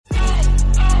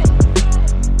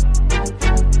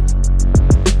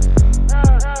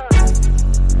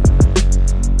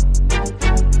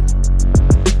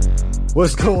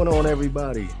What's going on,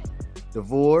 everybody?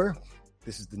 Devore,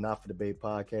 this is the Not for Debate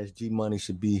podcast. G Money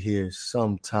should be here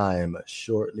sometime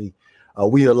shortly.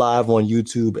 We are live on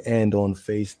YouTube and on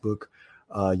Facebook.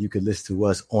 You can listen to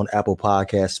us on Apple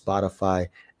Podcasts, Spotify,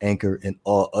 Anchor, and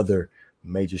all other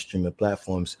major streaming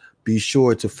platforms. Be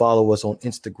sure to follow us on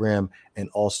Instagram and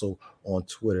also on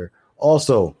Twitter.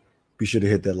 Also, be sure to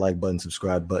hit that like button,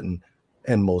 subscribe button,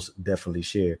 and most definitely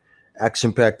share.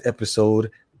 Action-packed episode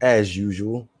as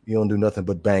usual. You don't do nothing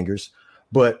but bangers.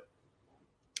 But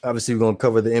obviously, we're going to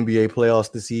cover the NBA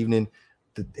playoffs this evening.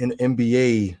 The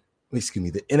NFL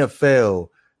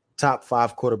top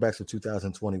 5 quarterbacks of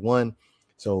 2021.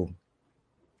 So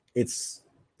it's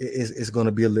going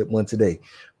to be a lit one today.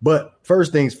 But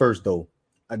first things first, though,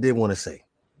 I did want to say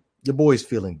your boy's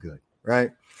feeling good,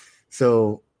 right?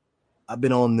 So I've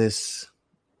been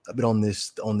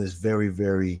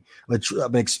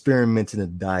experimenting a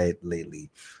diet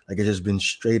lately. Like, it's just been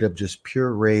straight up just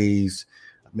pure rays.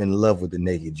 I'm in love with the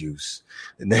naked juice.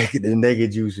 The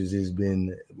naked juice has just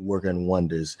been working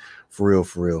wonders for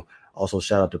real. Also,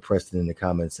 shout out to Preston in the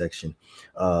comment section.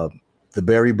 The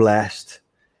berry blast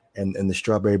and the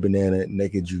strawberry banana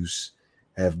naked juice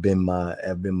have been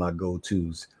my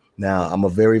go-tos. Now, I'm a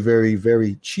very, very,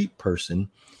 very cheap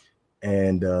person,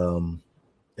 and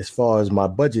as far as my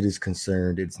budget is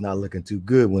concerned, it's not looking too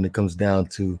good when it comes down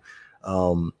to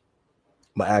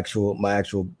my actual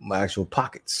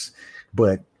pockets,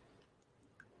 but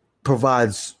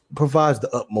provides the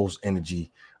utmost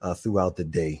energy throughout the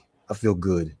day. I feel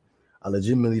good. I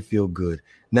legitimately feel good.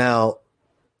 Now,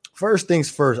 first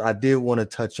things first, I did want to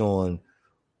touch on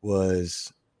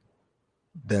was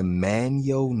the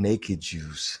mango naked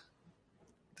juice.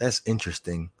 That's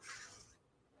interesting.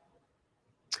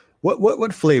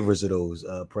 What flavors are those,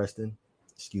 Preston?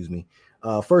 Excuse me.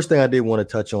 First thing I did want to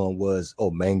touch on was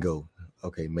mango.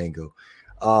 Okay, mango.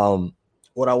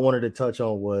 What I wanted to touch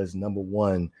on was, number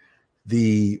one,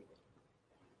 the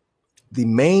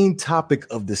main topic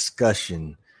of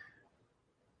discussion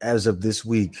as of this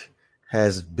week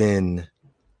has been,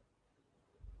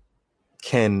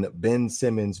 can Ben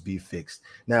Simmons be fixed?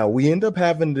 Now, we end up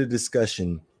having the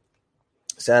discussion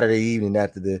Saturday evening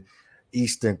after the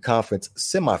Eastern Conference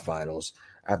semifinals,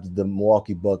 after the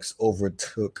Milwaukee Bucks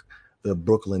overtook the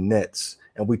Brooklyn Nets,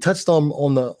 and we touched on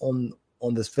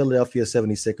this Philadelphia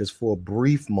 76ers for a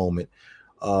brief moment,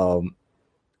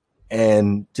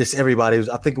 and just everybody was.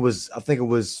 I think it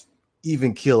was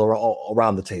even keel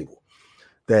around the table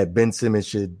that Ben Simmons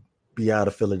should be out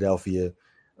of Philadelphia.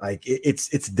 Like, it's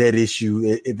dead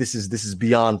issue. This is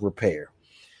beyond repair.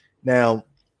 Now,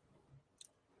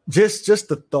 just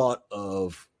the thought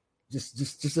of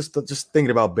just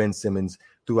thinking about Ben Simmons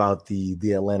throughout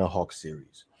the Atlanta Hawks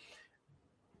series,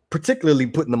 particularly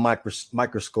putting the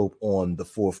microscope on the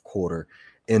fourth quarter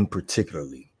in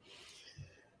particularly.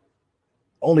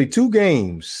 Only 2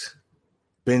 games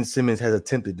Ben Simmons has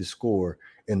attempted to score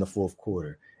in the fourth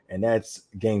quarter, and that's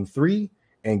Game 3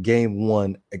 and Game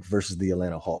 1 versus the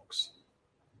Atlanta Hawks.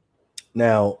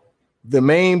 Now, the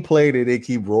main play that they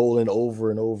keep rolling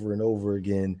over and over and over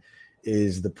again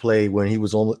is the play when he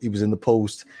was in the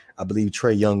post. I believe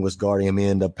Trae Young was guarding him. He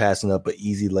ended up passing up an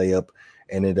easy layup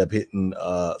and ended up hitting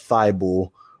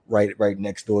Thibault right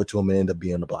next door to him and ended up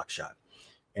being a block shot.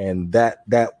 And that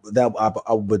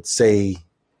I would say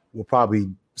will probably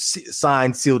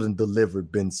signed, sealed, and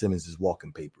delivered Ben Simmons'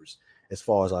 walking papers, as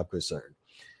far as I'm concerned.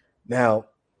 Now,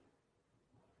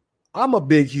 I'm a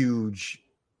big, huge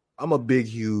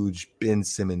Ben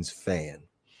Simmons fan.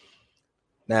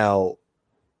 Now,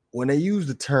 when they use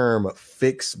the term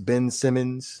 "fix Ben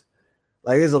Simmons,"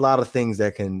 like, there's a lot of things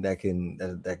that can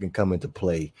come into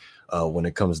play when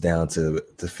it comes down to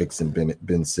fixing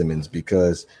Ben Simmons,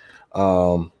 because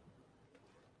when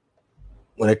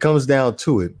it comes down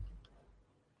to it,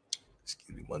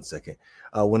 excuse me one second.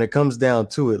 When it comes down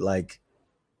to it, like,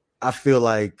 I feel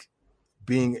like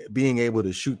being able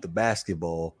to shoot the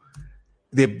basketball,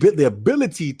 the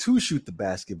ability to shoot the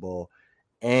basketball,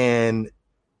 and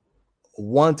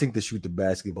wanting to shoot the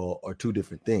basketball are two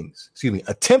different things. Excuse me,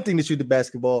 attempting to shoot the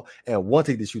basketball and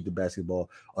wanting to shoot the basketball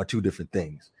are two different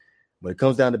things. When it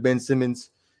comes down to Ben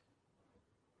Simmons,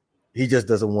 he just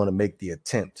doesn't want to make the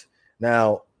attempt.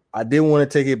 Now, I did want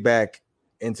to take it back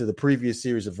into the previous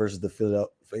series of versus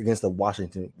against the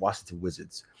Washington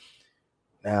Wizards.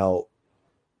 Now,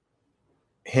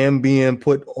 him being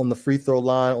put on the free throw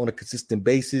line on a consistent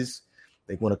basis,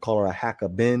 they want to call her a hacker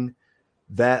Ben.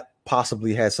 That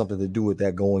possibly has something to do with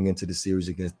that going into the series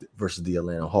versus the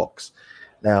Atlanta Hawks.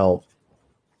 Now,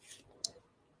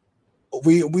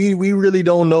 we really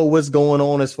don't know what's going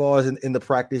on as far as in the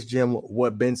practice gym,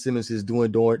 what Ben Simmons is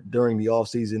doing during the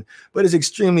offseason, but it's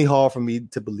extremely hard for me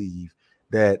to believe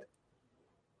that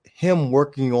him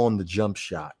working on the jump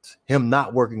shot, him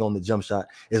not working on the jump shot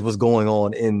is what's going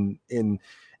on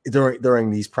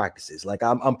during these practices. Like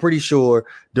I'm pretty sure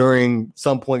during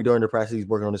some point during the practice he's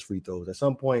working on his free throws. At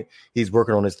some point he's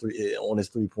working on his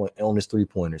three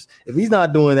pointers. If he's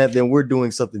not doing that, then we're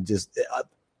doing something just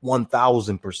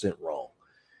 1,000% wrong.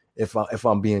 If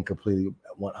I'm being completely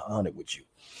 100 with you,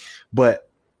 but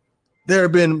there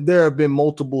have been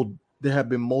multiple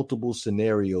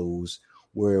scenarios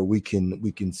where we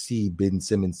can see Ben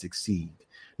Simmons succeed.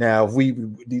 Now, if we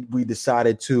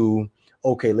decided to,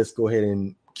 okay, let's go ahead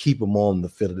and keep him on the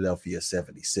Philadelphia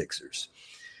 76ers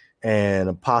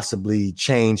and possibly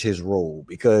change his role,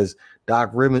 because Doc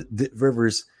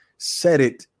Rivers said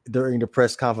it during the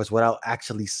press conference without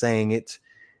actually saying it,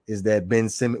 is that Ben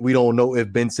Simmons, we don't know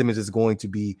if Ben Simmons is going to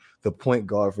be the point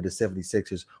guard for the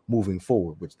 76ers moving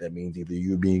forward, which that means either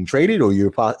you're being traded or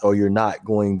you're not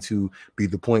going to be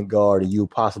the point guard, and you'll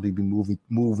possibly be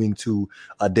moving to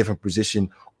a different position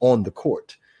on the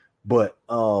court. But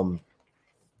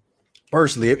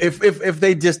personally, if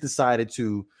they just decided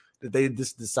to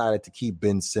keep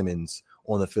Ben Simmons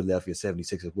on the Philadelphia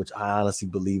 76ers, which I honestly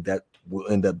believe that will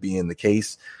end up being the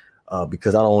case,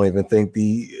 because I don't even think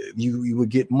you would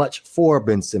get much for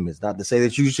Ben Simmons. Not to say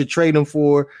that you should trade him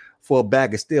for a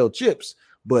bag of stale chips,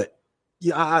 but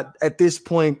at this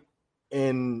point,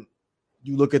 and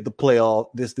you look at the playoff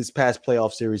this past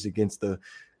playoff series against the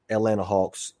Atlanta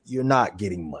Hawks, you're not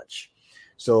getting much.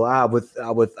 So I'm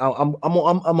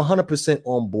 100%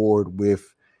 on board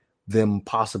with them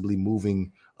possibly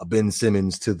moving Ben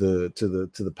Simmons to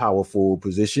the power forward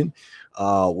position.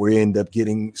 We end up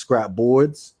getting scrap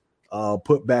boards,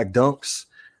 put back dunks,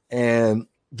 and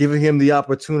giving him the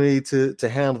opportunity to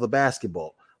handle the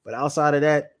basketball. But outside of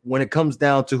that, when it comes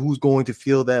down to who's going to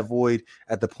fill that void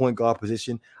at the point guard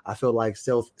position, I feel like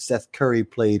Seth Curry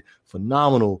played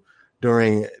phenomenal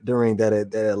during that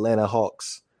Atlanta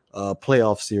Hawks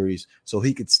playoff series, so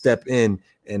he could step in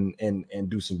and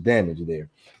do some damage there.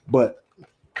 But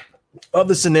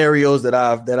other scenarios that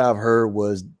I've heard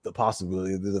was the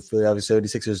possibility of the Philadelphia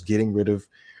 76ers getting rid of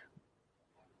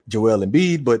Joel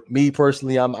Embiid, but me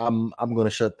personally, I'm going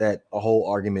to shut that whole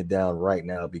argument down right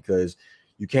now, because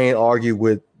you can't argue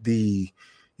with the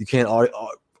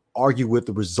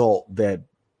result that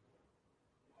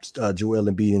Joel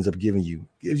Embiid ends up giving you.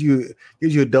 Gives you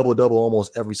a double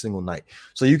almost every single night.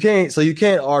 So you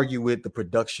can't argue with the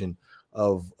production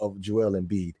of Joel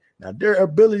Embiid. Now, their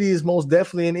ability is most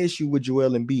definitely an issue with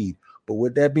Joel Embiid, but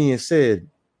with that being said,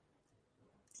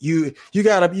 you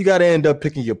gotta end up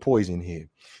picking your poison here.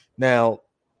 Now,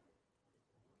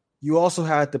 you also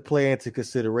have to play into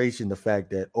consideration the fact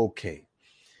that, okay,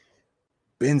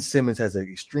 Ben Simmons has an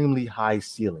extremely high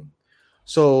ceiling.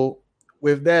 So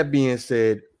with that being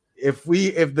said, if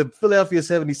the Philadelphia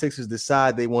 76ers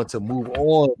decide they want to move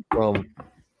on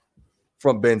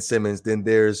from Ben Simmons, then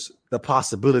there's the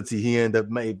possibility he end up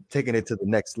taking it to the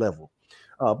next level.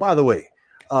 By the way,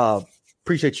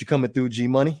 appreciate you coming through, G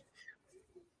Money.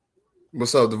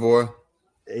 What's up, Devore?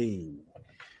 Hey.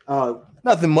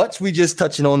 Nothing much. We just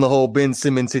touching on the whole Ben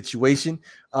Simmons situation.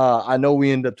 I know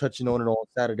we end up touching on it on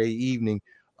Saturday evening,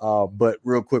 but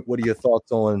real quick, what are your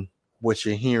thoughts on what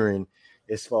you're hearing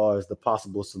as far as the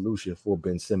possible solution for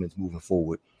Ben Simmons moving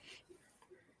forward?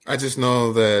 I just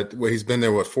know that he's been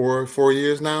there, 4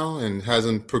 years now, and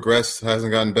hasn't progressed,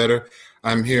 hasn't gotten better.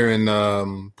 I'm here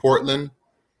in Portland,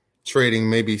 trading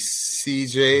maybe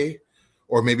CJ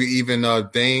or maybe even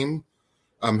Dame.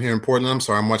 I'm here in Portland. I'm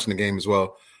sorry, I'm watching the game as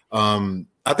well.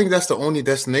 I think that's the only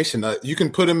destination. You can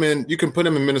put him in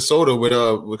Minnesota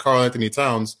with Karl Anthony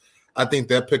Towns. I think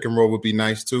that pick and roll would be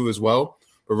nice too as well.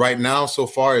 But right now, so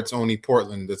far, it's only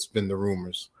Portland that's been the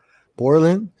rumors.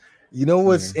 Portland? You know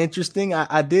what's interesting?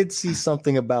 I did see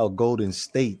something about Golden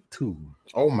State too.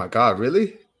 Oh my God,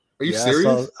 really? Are you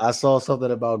serious? I saw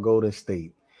something about Golden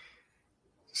State.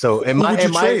 So it might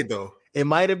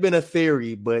have been a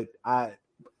theory, but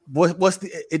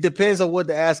it depends on what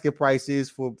the asking price is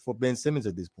for Ben Simmons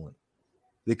at this point.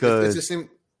 Because it just seems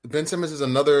Ben Simmons is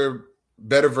another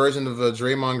better version of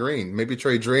Draymond Green. Maybe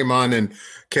trade Draymond and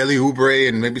Kelly Oubre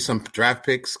and maybe some draft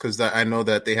picks, because I know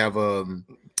that they have 2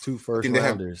 first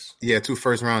rounders. 2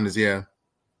 first rounders. Yeah.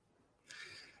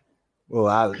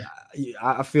 Well,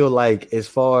 I feel like as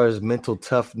far as mental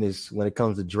toughness when it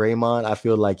comes to Draymond, I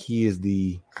feel like he is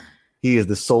the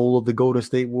soul of the Golden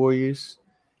State Warriors.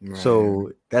 Right.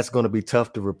 So that's going to be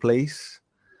tough to replace.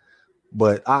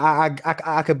 But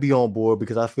I could be on board,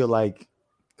 because I feel like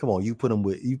Come on, you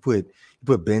put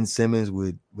Ben Simmons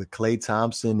with Klay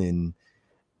Thompson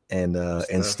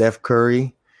and Steph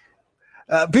Curry.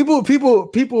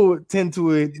 People tend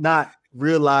to not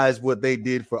realize what they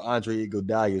did for Andre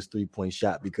Iguodala's 3-point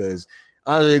shot, because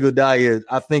Andre Iguodala,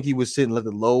 I think he was sitting at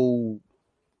the low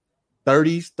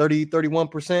 30s,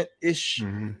 31% ish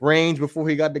range before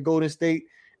he got to Golden State,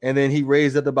 and then he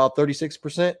raised up to about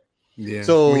 36%. Yeah.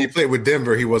 So when he played with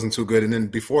Denver, he wasn't too good, and then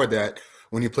before that,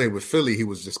 when he played with Philly, he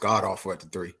was just god awful at the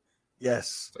 3.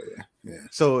 Yes. So yeah.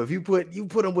 So if you put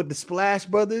him with the Splash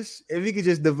Brothers, if he could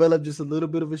just develop just a little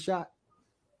bit of a shot.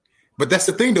 But that's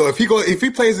the thing, though. If he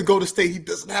plays in Golden State, he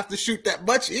doesn't have to shoot that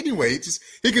much anyway.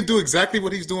 He can do exactly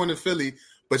what he's doing in Philly,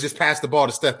 but just pass the ball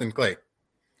to Steph and Klay.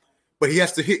 But he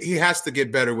has to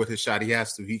get better with his shot. He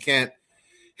has to. He can't.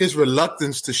 His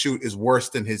reluctance to shoot is worse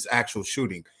than his actual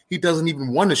shooting. He doesn't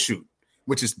even want to shoot,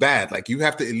 which is bad. Like, you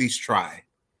have to at least try.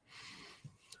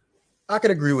 I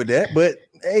could agree with that, but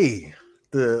hey,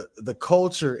 the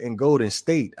culture in Golden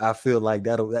State, I feel like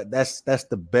that's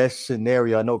the best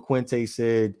scenario. I know Quinte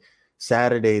said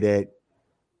Saturday that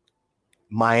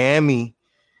Miami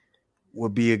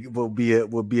would be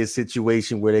a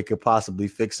situation where they could possibly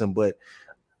fix him, but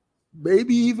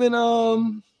maybe even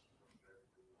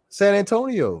San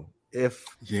Antonio if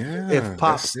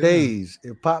Pop stays,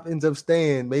 if Pop ends up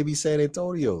staying, maybe San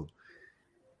Antonio.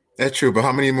 That's true, but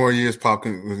how many more years Pop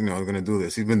going to do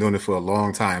this? He's been doing it for a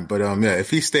long time. But if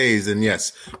he stays, then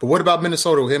yes. But what about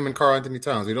Minnesota? Him and Karl-Anthony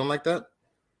Towns, you don't like that?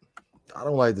 I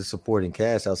don't like the supporting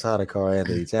cast outside of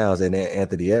Karl-Anthony Towns and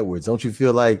Anthony Edwards. Don't you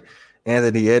feel like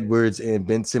Anthony Edwards and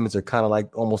Ben Simmons are kind of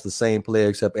like almost the same player,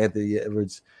 except Anthony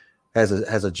Edwards has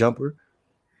a jumper?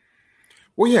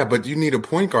 Well, yeah, but you need a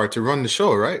point guard to run the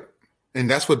show, right? And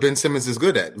that's what Ben Simmons is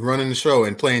good at, running the show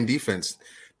and playing defense.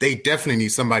 They definitely need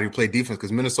somebody to play defense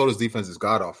because Minnesota's defense is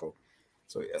god awful.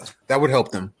 So yeah, that would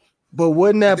help them. But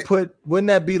wouldn't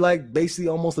that be like basically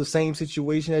almost the same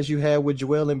situation as you had with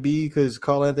Joel Embiid, because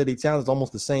Karl-Anthony Towns is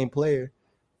almost the same player?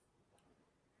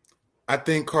 I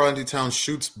think Karl-Anthony Towns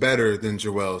shoots better than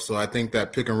Joel, so I think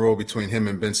that pick and roll between him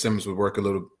and Ben Simmons would work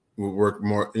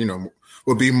more.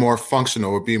 Would be more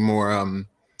functional. Would be more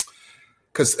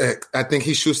because I think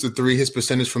he shoots the 3. His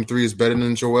percentage from 3 is better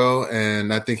than Joel,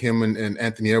 and I think him and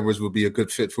Anthony Edwards will be a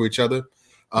good fit for each other.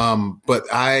 But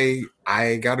I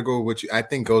got to go with you. I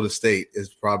think Golden State is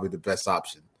probably the best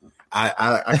option.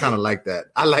 I kind of like that.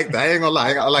 I like that. I ain't gonna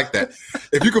lie. I like that.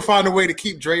 If you can find a way to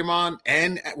keep Draymond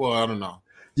I don't know.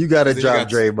 You got to drop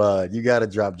Draymond. You got to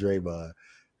drop Draymond.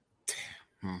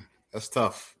 That's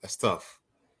tough.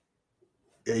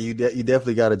 Yeah, you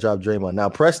definitely got to drop Draymond. Now,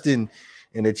 Preston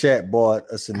in the chat bought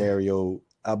a scenario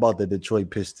about the Detroit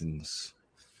Pistons.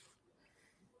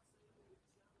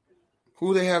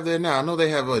 Who they have there now? I know they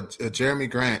have a Jeremy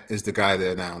Grant is the guy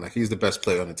there now. Like, he's the best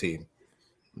player on the team.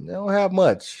 They don't have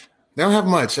much.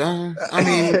 Huh? I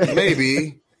mean,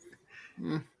 maybe.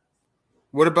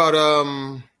 What about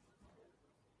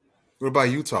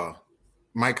Utah?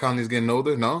 Mike Conley's getting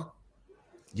older, no?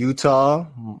 Utah.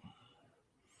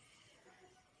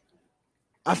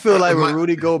 I feel like with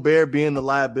Rudy Gobert being the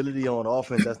liability on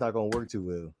offense, that's not going to work too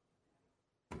well.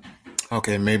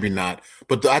 Okay, maybe not.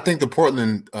 But I think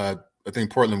Portland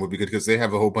would be good because they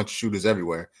have a whole bunch of shooters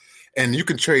everywhere, and you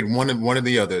can trade one or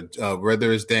the other,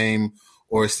 whether it's Dame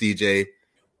or CJ.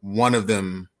 One of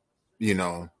them,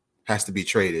 has to be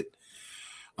traded.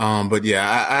 But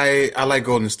yeah, I like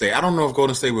Golden State. I don't know if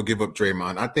Golden State will give up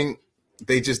Draymond. I think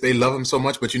they love him so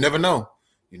much, but you never know.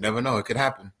 It could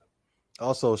happen.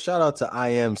 Also, shout out to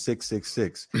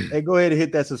IM666. Hey, go ahead and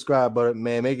hit that subscribe button,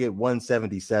 man. Make it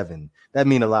 177. That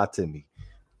mean a lot to me.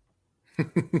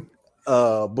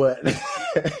 But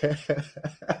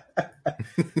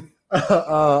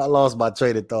I lost my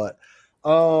train of thought.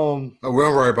 We don't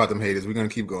worry about them haters. We're gonna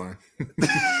keep going.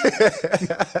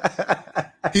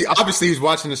 He's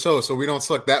watching the show, so we don't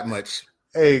suck that much.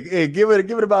 Hey, give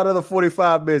it about another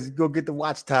 45 minutes. Go get the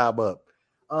watch time up.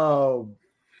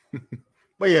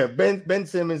 But yeah, Ben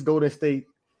Simmons, Golden State.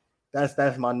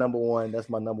 That's my number one. That's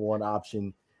my number one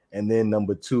option. And then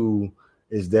number 2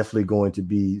 is definitely going to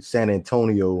be San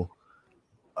Antonio.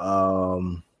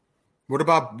 What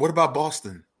about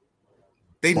Boston?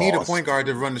 They need a point guard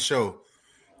to run the show.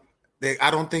 I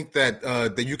don't think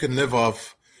that you can live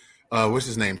off what's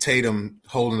his name, Tatum,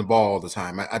 holding the ball all the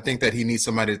time. I think that he needs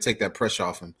somebody to take that pressure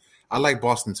off him. I like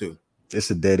Boston too.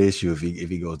 It's a dead issue if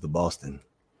he goes to Boston.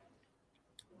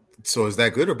 So is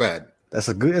that good or bad?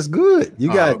 That's good.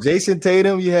 You got Jason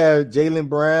Tatum, you have Jaylen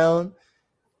Brown,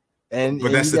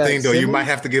 but that's the thing, though. Simmons? You might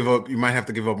have to give up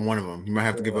one of them. You might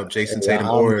have to give up Jason Tatum,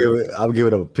 I'll give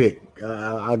it up a pick.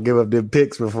 I'll give up them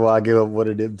picks before I give up one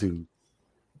of them two.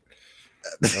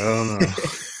 I don't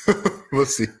know. We'll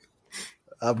see.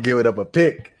 I'm giving up a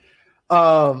pick.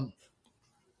 So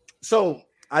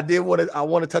I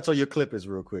want to touch on your Clippers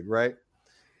real quick, right?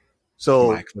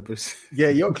 So My Clippers. Yeah,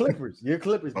 your Clippers,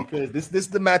 because this is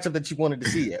the matchup that you wanted to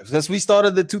see. Since we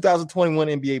started the 2021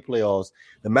 NBA playoffs,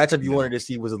 the matchup you wanted to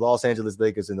see was the Los Angeles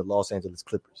Lakers and the Los Angeles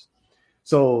Clippers.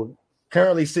 So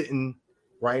currently sitting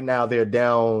right now, they're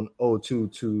down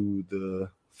 0-2 to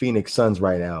the Phoenix Suns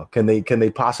right now. Can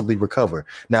they possibly recover?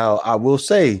 Now, I will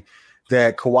say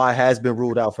that Kawhi has been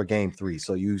ruled out for Game 3,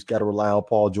 so you got to rely on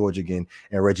Paul George again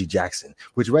and Reggie Jackson,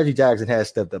 which Reggie Jackson has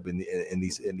stepped up in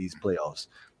these playoffs.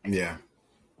 Yeah.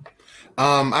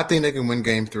 I think they can win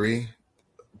Game 3.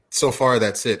 So far,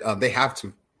 that's it. They have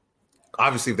to.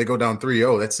 Obviously, if they go down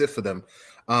 3-0, that's it for them.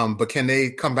 But can they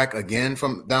come back again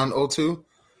from down 0-2?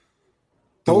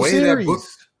 The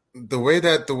way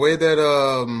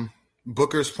that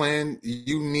Booker's playing,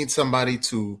 you need somebody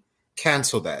to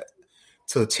cancel that,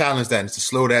 to challenge that, and to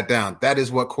slow that down. That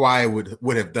is what Kawhi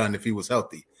would have done if he was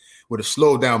healthy. Would have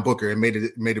slowed down Booker and made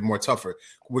it more tougher.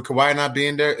 With Kawhi not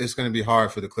being there, it's going to be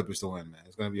hard for the Clippers to win, man.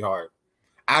 It's going to be hard.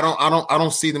 I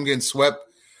don't see them getting swept,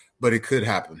 but it could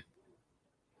happen.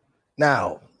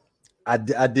 Now, I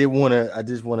just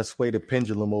want to sway the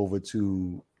pendulum over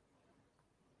to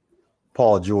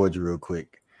Paul George real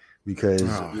quick, because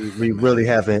we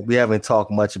haven't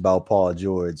talked much about Paul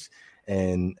George,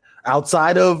 and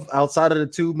outside of the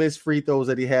 2 missed free throws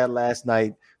that he had last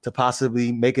night to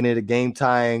possibly making it a game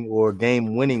tying or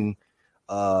game winning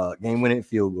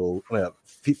field goal,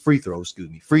 free throws.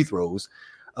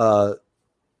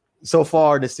 So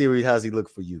far in the series, how's he look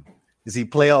for you? Is he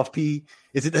playoff P?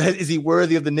 Is he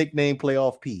worthy of the nickname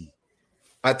playoff P?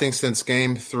 I think since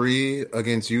Game 3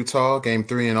 against Utah, Game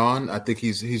 3 and on, I think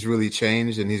he's really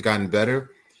changed and he's gotten better,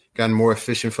 gotten more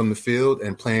efficient from the field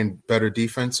and playing better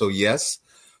defense. So yes,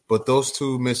 but those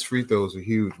 2 missed free throws are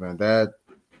huge, man.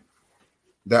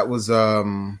 That was I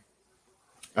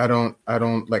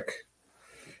don't like,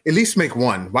 at least make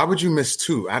 1. Why would you miss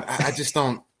 2? I just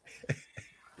don't.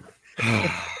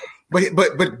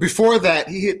 But before that,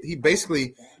 he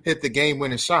basically hit the game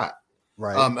winning shot.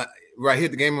 Right. Right,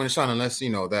 hit the game winning shot. Unless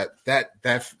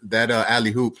that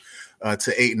alley hoop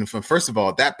to Ayton from, first of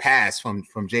all, that pass from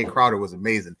Jay Crowder was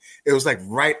amazing. It was like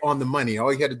right on the money. All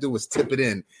he had to do was tip it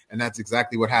in, and that's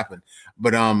exactly what happened.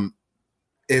 But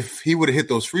if he would have hit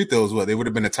those free throws, they would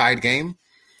have been a tied game.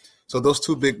 So those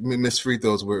 2 big missed free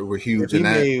throws were huge. If he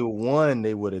made 1,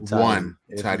 they would have tied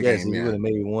the game. He would have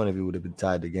made 1 if he would have been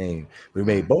tied the game. If he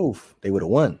made both, they would have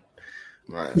won.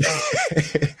 Right.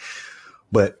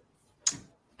 But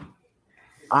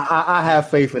I have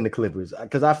faith in the Clippers,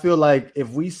 because I feel like if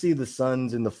we see the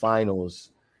Suns in the finals,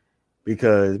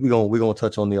 because we're gonna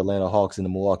touch on the Atlanta Hawks and the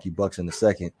Milwaukee Bucks in a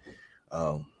second.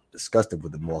 Disgusted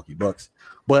with the Milwaukee Bucks,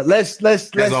 but let's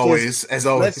just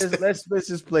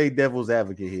play devil's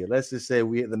advocate here. Let's just say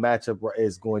the matchup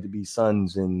is going to be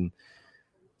Suns and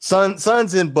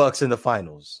Bucks in the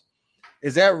finals.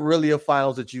 Is that really a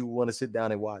finals that you want to sit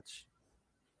down and watch?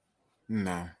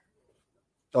 No.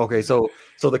 Okay, so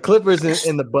the Clippers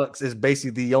and the Bucks is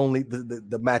basically the only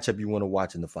the matchup you want to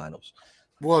watch in the finals.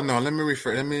 Well, no, let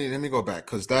me go back,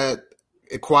 because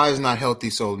Kawhi is not healthy,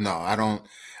 so no, I don't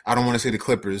want to say the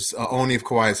Clippers, only if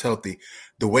Kawhi is healthy.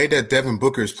 The way that Devin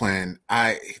Booker is playing,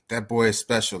 that boy is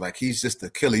special. Like, he's just a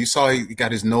killer. You saw he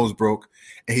got his nose broke,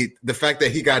 and the fact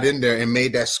that he got in there and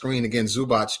made that screen against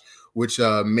Zubac, which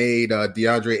made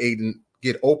DeAndre Ayton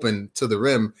get open to the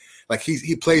rim. Like,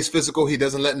 he plays physical. He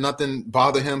doesn't let nothing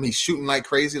bother him. He's shooting like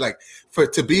crazy. Like,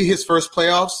 to be his first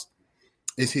playoffs,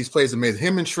 he plays amazing.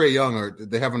 Him and Trae Young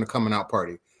they're having a coming out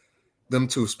party. Them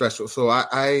 2 special. So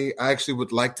I actually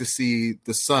would like to see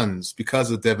the Suns,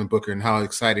 because of Devin Booker and how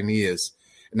exciting he is.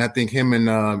 And I think him and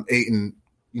Ayton,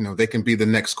 they can be the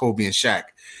next Kobe and Shaq.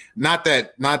 Not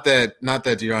that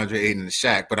DeAndre Ayton and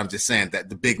Shaq, but I'm just saying that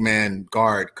the big man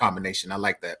guard combination. I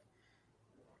like that.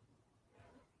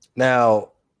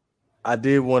 Now, I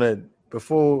did want to,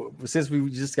 since we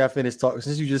just got finished talking,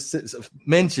 since you just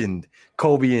mentioned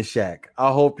Kobe and Shaq,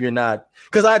 I hope you're not,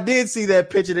 because I did see that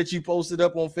picture that you posted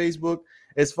up on Facebook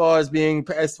as far as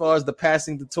the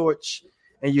passing the torch,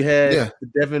 and you had the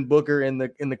Devin Booker and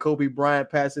the Kobe Bryant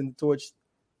passing the torch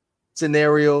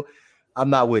scenario. I'm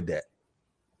not with that.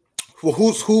 Well,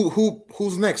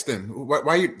 who's next then?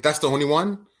 Why you? That's the only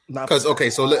one? Because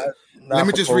so let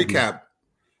me just recap.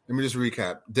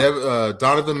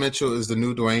 Donovan Mitchell is the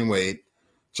new Dwayne Wade.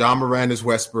 John Moran is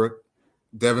Westbrook.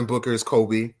 Devin Booker is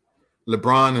Kobe.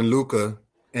 LeBron and Luka.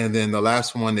 And then the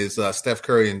last one is Steph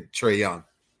Curry and Trae Young.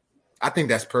 I think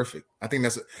that's perfect. I think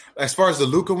that's, as far as the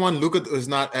Luka one, Luka is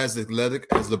not as athletic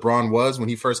as LeBron was when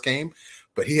he first came,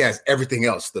 but he has everything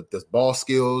else: the ball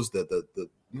skills,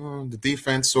 the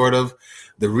defense, sort of,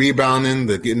 the rebounding,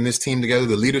 the getting this team together,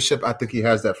 the leadership. I think he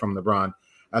has that from LeBron.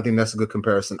 I think that's a good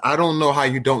comparison. I don't know how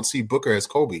you don't see Booker as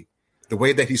Kobe. The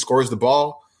way that he scores the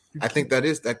ball, I think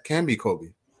that can be Kobe.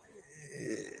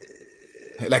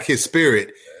 Like his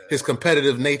spirit, his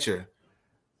competitive nature.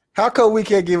 How come we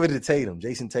can't give it to Tatum,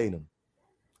 Jason Tatum?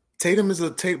 Tatum is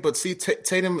but see,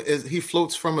 Tatum he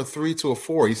floats from a 3 to a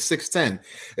 4. He's 6'10".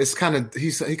 It's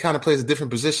he kind of plays a different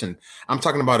position. I'm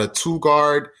talking about a 2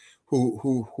 guard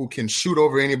who can shoot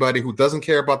over anybody, who doesn't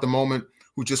care about the moment,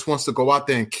 who just wants to go out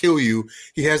there and kill you.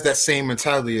 He has that same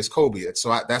mentality as Kobe.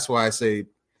 So that's why I say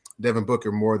Devin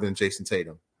Booker more than Jason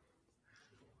Tatum.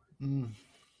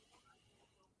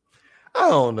 I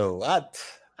don't know.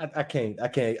 I can't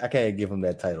give him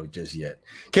that title just yet.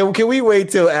 Can we wait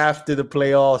till after the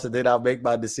playoffs and then I'll make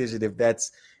my decision if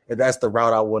that's the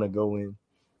route I want to go in?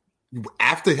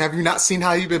 After, have you not seen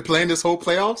how you've been playing this whole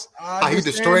playoffs? How he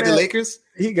destroyed the Lakers?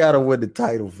 He got to win the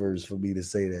title first for me to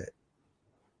say that.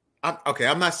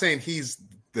 I'm not saying he's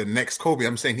the next Kobe.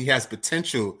 I'm saying he has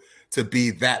potential to be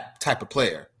that type of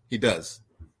player. He does.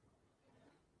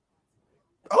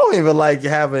 I don't even like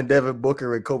having Devin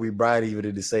Booker and Kobe Bryant even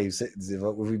in the same sentence if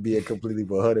we being completely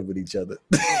 100 with each other.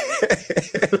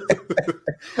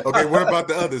 Okay, what about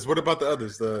the others?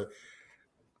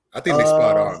 I think they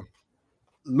spot on.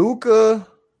 Luka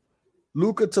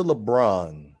to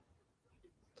LeBron.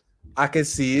 I can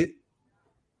see it,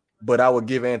 but I would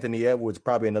give Anthony Edwards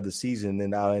probably another season,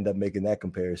 and I'll end up making that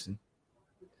comparison.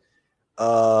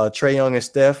 Trae Young and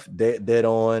Steph, dead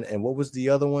on. And what was the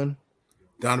other one?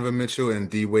 Donovan Mitchell and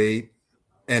D Wade,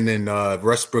 and then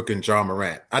Westbrook and Ja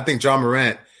Morant. I think Ja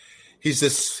Morant, he's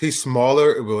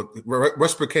smaller.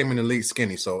 Westbrook came in the league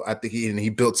skinny, so I think he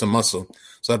built some muscle.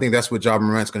 So I think that's what Ja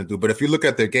Morant's going to do. But if you look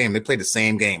at their game, they play the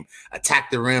same game: attack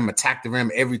the rim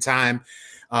every time.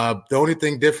 The only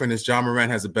thing different is Ja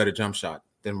Morant has a better jump shot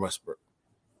than Westbrook.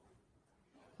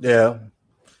 Yeah.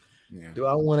 Do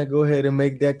I want to go ahead and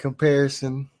make that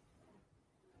comparison?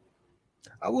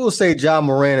 I will say Ja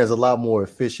Morant is a lot more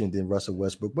efficient than Russell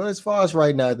Westbrook, but as far as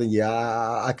right now, then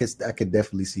I could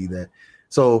definitely see that.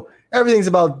 So everything's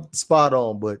about spot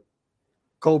on, but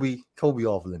Kobe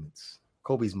off limits.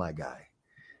 Kobe's my guy.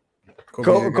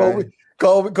 Kobe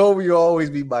will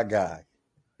always be my guy.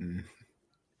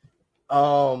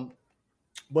 But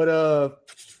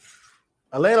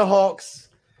Atlanta Hawks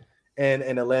and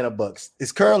Atlanta Bucks.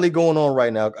 It's currently going on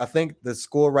right now. I think the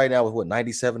score right now is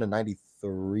 97 to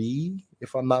 93.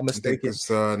 If I'm not mistaken,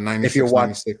 it's 96,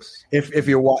 96. If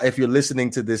you're listening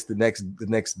to this the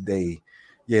next day,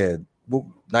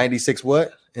 96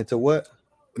 what into what?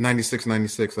 96,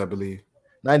 I believe.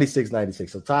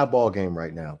 96. So tie ball game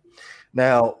right now.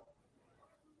 Now,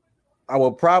 I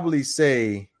will probably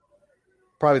say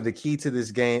the key to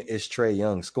this game is Trae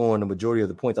Young scoring the majority of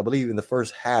the points. I believe in the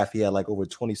first half he had like over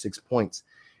 26 points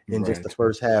in just the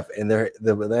first half, and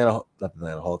the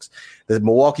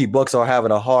Milwaukee Bucks are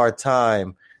having a hard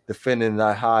time defending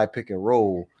that high pick and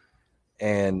roll.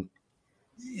 And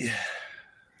you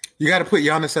got to put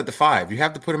Giannis at the 5. You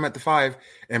have to put him at the 5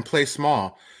 and play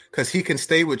small because he can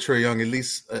stay with Trae Young at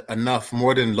least enough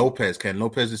more than Lopez can.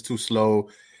 Lopez is too slow.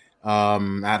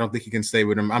 I don't think he can stay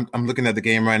with him. I'm looking at the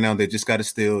game right now. They just got a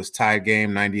steal. It's tied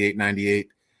game, 98-98.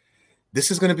 This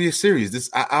is going to be a series.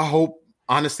 I hope,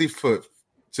 honestly, for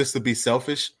just to be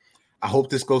selfish, I hope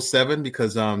this goes 7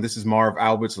 because this is Marv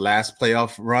Albert's last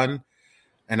playoff run,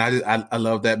 and I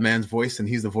love that man's voice, and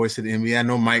he's the voice of the NBA. I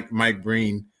know Mike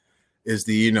Breen is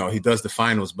he does the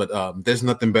finals, but there's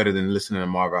nothing better than listening to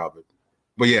Marv Albert.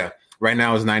 But yeah, right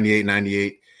now it's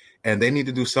 98-98, and they need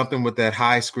to do something with that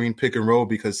high screen pick and roll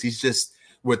because he's just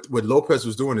what Lopez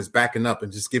was doing is backing up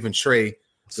and just giving Trae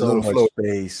so much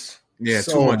space. Yeah,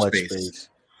 too much space.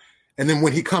 And then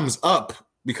when he comes up,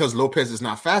 because Lopez is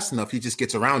not fast enough, he just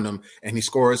gets around him and he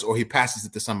scores or he passes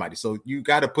it to somebody. So you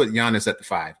got to put Giannis at the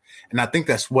 5. And I think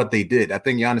that's what they did. I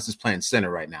think Giannis is playing center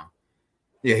right now.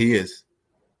 Yeah, he is.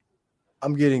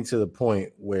 I'm getting to the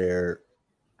point where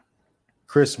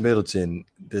Chris Middleton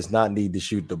does not need to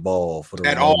shoot the ball for the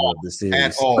remainder of the series.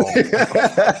 At all.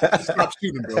 Just stop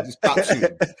shooting, bro. Just stop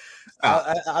shooting.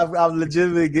 I'm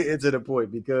legitimately getting to the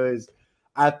point because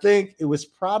I think it was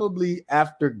probably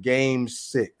after game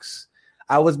 6.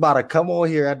 I was about to come on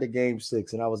here after game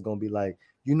 6, and I was going to be like,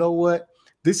 you know what?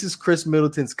 This is Chris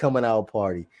Middleton's coming out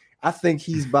party. I think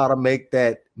he's about to make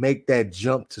that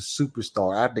jump to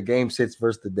superstar after game 6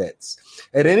 versus the Nets.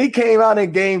 And then he came out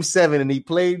in game 7, and he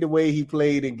played the way he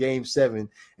played in game 7.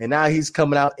 And now he's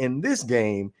coming out in this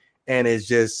game, and it's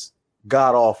just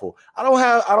god awful. I don't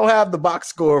have the box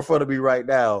score in front of me right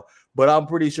now, but I'm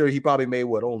pretty sure he probably made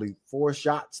only 4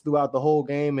 shots throughout the whole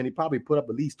game, and he probably put up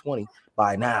at least 20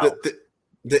 by now.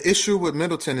 The issue with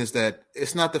Middleton is that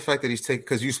it's not the fact that he's taking,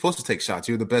 because you're supposed to take shots.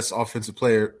 You're the best offensive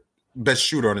player, best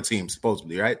shooter on the team,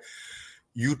 supposedly, right?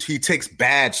 He takes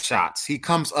bad shots. He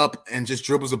comes up and just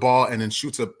dribbles the ball and then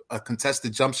shoots a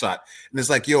contested jump shot. And it's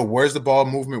like, yo, where's the ball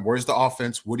movement? Where's the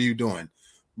offense? What are you doing?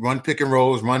 Run pick and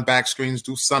rolls, run back screens,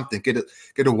 do something. Get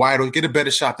a wide, get a better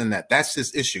shot than that. That's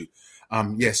his issue.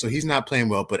 So he's not playing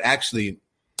well. But actually,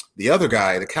 the other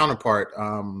guy, the counterpart,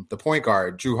 the point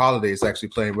guard, Drew Holiday, is actually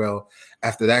playing well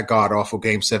after that god-awful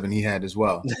Game 7 he had as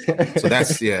well. So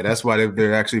that's why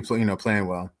they're actually playing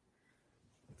well.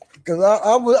 Because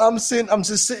I'm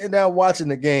just sitting down watching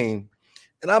the game,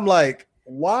 and I'm like,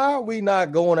 why are we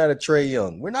not going at a Trae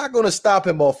Young? We're not going to stop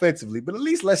him offensively, but at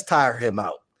least let's tire him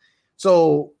out.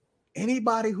 So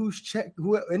anybody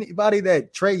anybody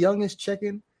that Trae Young is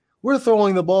checking, we're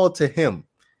throwing the ball to him,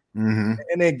 and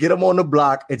then get him on the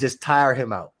block and just tire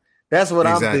him out. That's what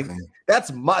I'm thinking.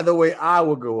 That's the way I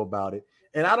would go about it.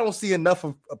 And I don't see enough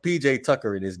of PJ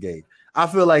Tucker in this game. I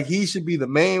feel like he should be the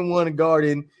main one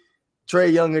guarding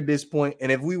Trae Young at this point.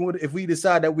 And if we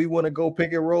decide that we want to go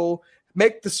pick and roll,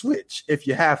 make the switch if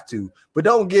you have to, but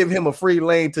don't give him a free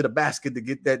lane to the basket to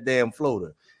get that damn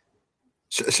floater.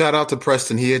 Shout out to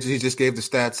Preston. He just gave the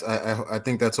stats. I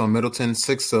think that's on Middleton,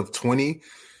 6 of 20,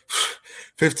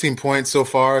 15 points so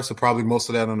far. So probably most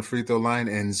of that on the free throw line,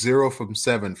 and 0 from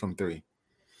 7 from 3.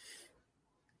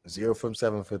 0 from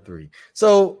 7 for 3.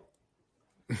 So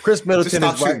Chris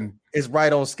Middleton is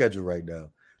right on schedule right now.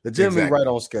 Legitimately right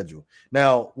on schedule.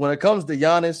 Now, when it comes to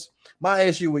Giannis, my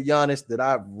issue with Giannis that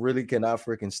I really cannot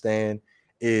freaking stand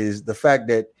is the fact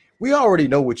that we already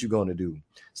know what you're going to do.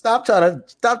 Stop trying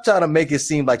to make it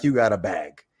seem like you got a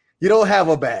bag. You don't have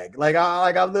a bag.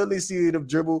 I literally see him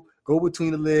dribble, go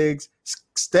between the legs,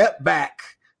 step back,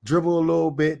 dribble a little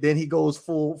bit, then he goes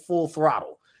full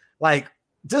throttle.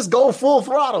 Just go full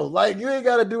throttle. You ain't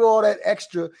got to do all that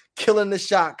extra killing the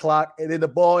shot clock, and then the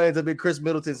ball ends up in Chris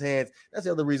Middleton's hands. That's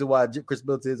the other reason why Chris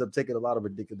Middleton ends up taking a lot of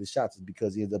ridiculous shots, is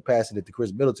because he ends up passing it to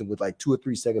Chris Middleton with 2 or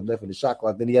 3 seconds left in the shot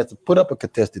clock. Then he has to put up a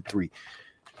contested 3.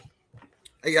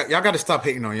 Hey, y'all got to stop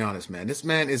hating on Giannis, man. This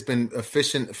man has been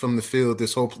efficient from the field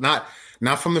this whole not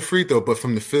from the free throw, but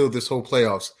from the field this whole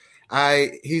playoffs.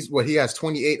 He has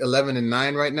 28, 11, and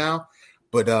 9 right now.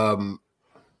 But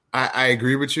I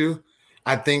agree with you.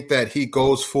 I think that he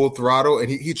goes full throttle and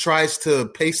he tries to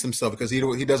pace himself because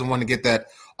he doesn't want to get that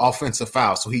offensive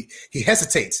foul. So he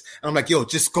hesitates. And I'm like, yo,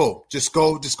 just go.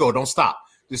 Don't stop.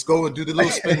 Just go and do the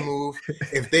little spin move.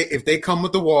 If they come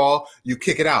with the wall, you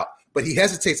kick it out. But he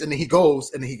hesitates and then he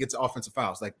goes and then he gets offensive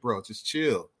fouls. Like, bro, just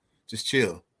chill.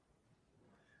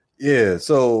 Yeah.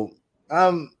 So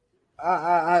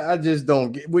I just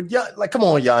don't get come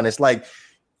on, Giannis.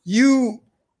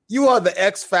 You are the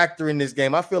X factor in this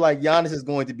game. I feel like Giannis is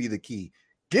going to be the key.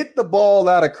 Get the ball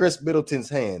out of Chris Middleton's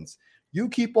hands. You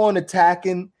keep on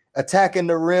attacking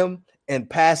the rim and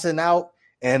passing out,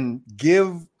 and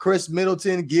give Chris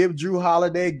Middleton, give Drew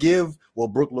Holiday,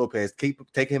 Brook Lopez,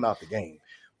 take him out the game.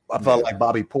 I felt like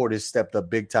Bobby Portis stepped up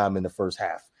big time in the first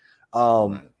half.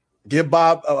 Give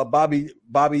Bobby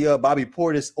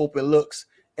Portis open looks,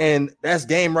 and that's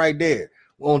game right there.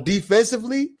 On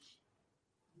defensively,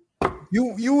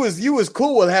 you was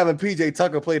cool with having PJ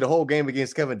Tucker play the whole game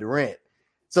against Kevin Durant.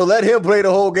 So let him play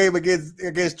the whole game against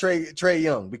Trae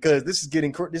Young, because this is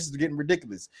getting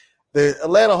ridiculous. The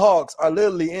Atlanta Hawks are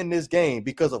literally in this game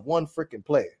because of one freaking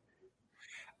player.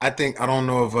 I don't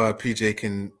know if PJ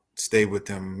can stay with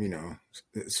them,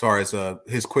 as far as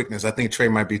his quickness. I think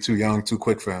Trae might be too young, too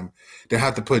quick for him. They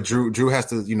have to put Drew. Drew has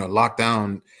to, lock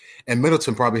down, and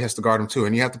Middleton probably has to guard him too.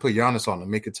 And you have to put Giannis on him,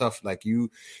 make it tough. Like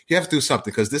you have to do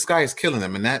something, because this guy is killing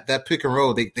them. And that pick and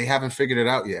roll, they haven't figured it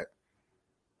out yet.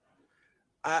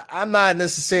 I'm not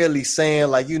necessarily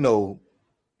saying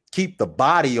keep the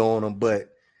body on him, but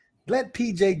let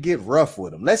PJ get rough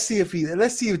with him. Let's see if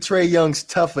Trae Young's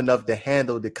tough enough to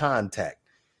handle the contact.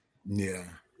 Yeah,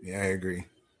 I agree.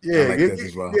 Yeah, I like that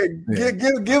as well.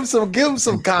 Give him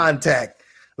some contact.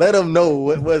 Let him know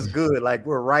what's good. Like,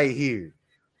 we're right here.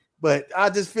 But I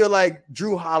just feel like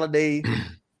Drew Holiday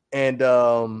and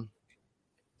lost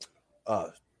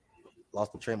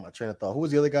my train of thought. Who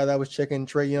was the other guy that was checking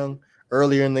Trae Young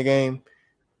earlier in the game?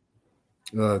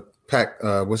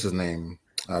 What's his name?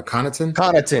 Connaughton?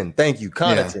 Connaughton. Thank you,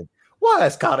 Connaughton. Yeah. Why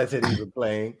is Connaughton even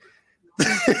playing?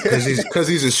 Because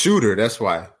he's a shooter. That's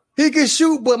why. He can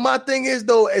shoot, but my thing is,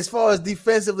 though, as far as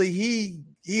defensively,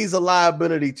 he's a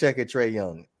liability checker, Trae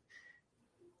Young.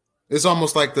 It's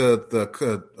almost like the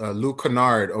Luke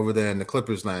Kennard over there in the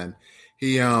Clippers land.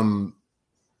 He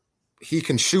he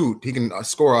can shoot, he can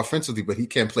score offensively, but he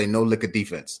can't play no lick of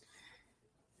defense.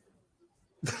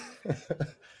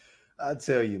 I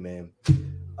tell you, man.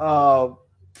 What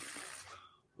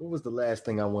was the last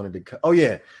thing I wanted to? Oh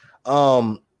yeah,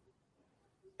 NFL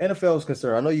is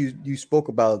concerned. I know you spoke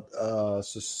about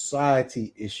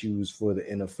society issues for the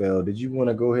NFL. Did you want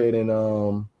to go ahead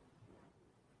and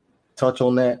touch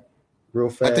on that real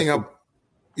fast? I think I'm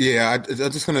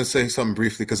just going to say something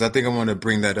briefly because I think I want to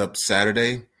bring that up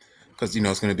Saturday because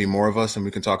it's going to be more of us and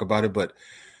we can talk about it. But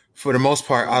for the most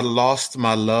part, I lost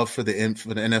my love for the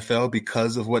NFL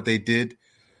because of what they did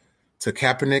to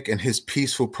Kaepernick and his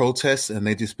peaceful protests, and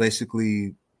they just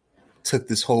basically took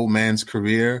this whole man's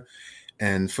career.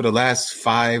 And for the last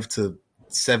 5 to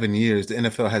 7 years, the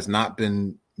NFL has not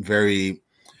been very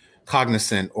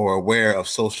cognizant or aware of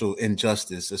social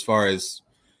injustice as far as,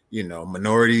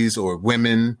 minorities or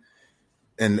women.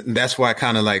 And that's why I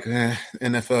kind of like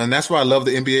NFL. And that's why I love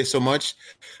the NBA so much,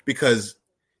 because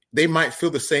they might feel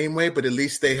the same way, but at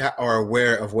least they are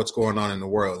aware of what's going on in the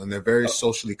world. And they're very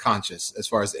socially conscious as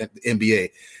far as the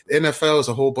NBA. The NFL is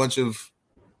a whole bunch of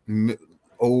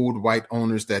old white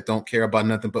owners that don't care about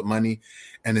nothing but money.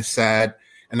 And it's sad.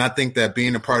 And I think that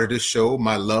being a part of this show,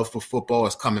 my love for football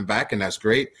is coming back, and that's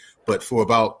great. But for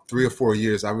about 3 or 4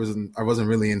 years, I wasn't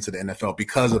really into the NFL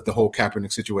because of the whole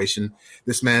Kaepernick situation.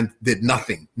 This man did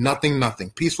nothing,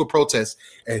 peaceful protests,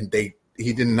 and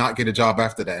he did not get a job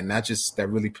after that. And that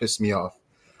really pissed me off.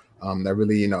 That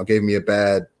really, gave me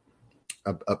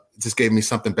just gave me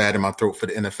something bad in my throat for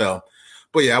the NFL.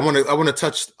 But yeah, I want to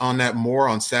touch on that more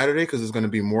on Saturday because there's going to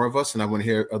be more of us, and I want to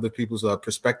hear other people's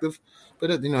perspective.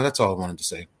 But that's all I wanted to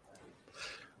say.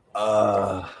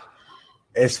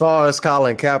 As far as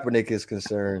Colin Kaepernick is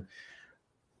concerned,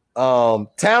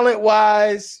 talent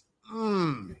wise,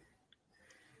 he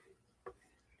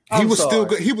was still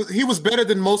good. He was better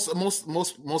than most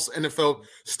NFL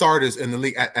starters in the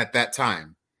league at that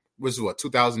time. Was what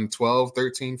 2012,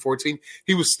 13, 14?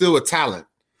 He was still a talent.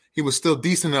 He was still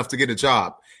decent enough to get a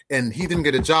job, and he didn't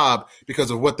get a job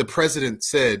because of what the president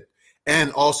said,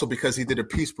 and also because he did a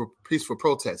peaceful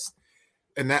protest,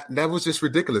 and that was just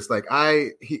ridiculous. Like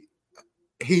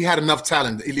he had enough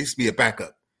talent to at least be a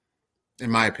backup, in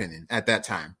my opinion, at that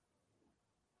time.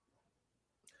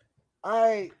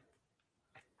 I'm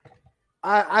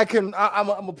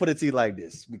gonna put it to you like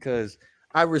this because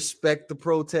I respect the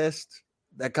protest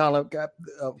that Colin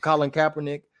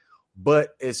Kaepernick,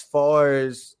 but as far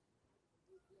as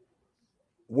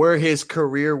where his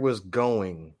career was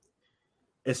going,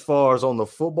 as far as on the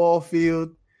football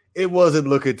field, it wasn't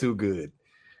looking too good.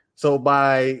 So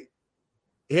by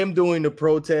him doing the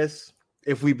protest,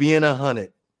 if we be in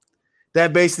 100,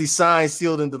 that basically signed,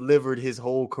 sealed, and delivered his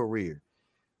whole career.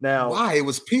 Now, why? It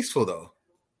was peaceful though.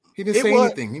 He didn't say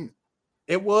anything.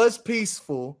 It was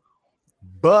peaceful,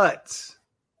 but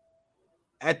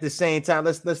at the same time,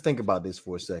 let's think about this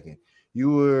for a second.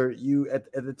 You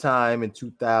at the time in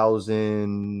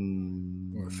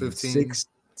 2015,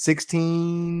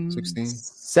 16,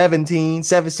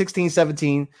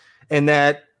 17, in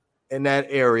that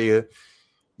area,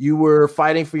 you were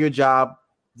fighting for your job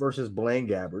versus Blaine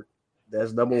Gabbert.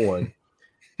 That's number one.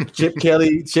 Chip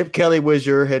Kelly was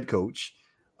your head coach.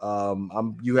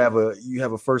 You have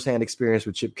a firsthand experience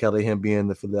with Chip Kelly, him being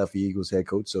the Philadelphia Eagles head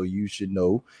coach, so you should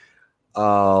know.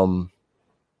 But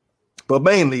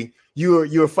mainly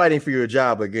you're fighting for your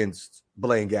job against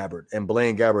Blaine Gabbert, and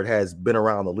Blaine Gabbert has been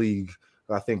around the league.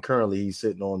 I think currently he's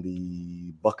sitting on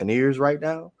the Buccaneers right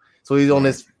now, so he's on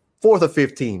his 4th or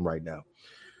 5th team right now.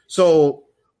 So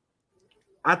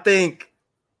I think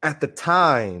at the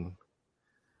time,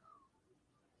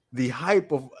 the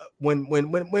hype of when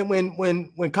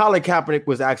Colin Kaepernick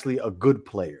was actually a good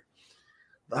player.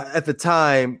 At the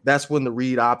time, that's when the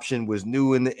read option was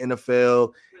new in the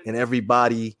NFL, and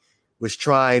everybody was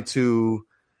trying to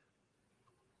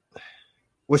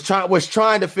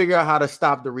figure out how to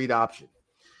stop the read option.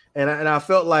 And I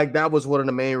felt like that was one of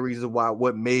the main reasons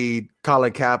what made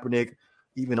Colin Kaepernick,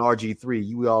 even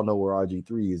RG3. We all know where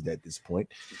RG3 is at this point.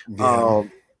 Yeah.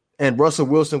 And Russell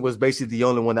Wilson was basically the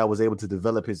only one that was able to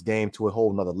develop his game to a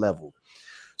whole nother level.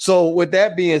 So with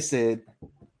that being said,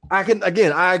 I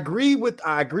agree with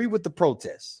the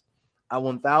protests. I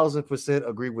 1000%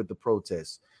 agree with the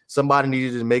protests. Somebody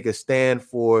needed to make a stand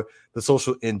for the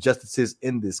social injustices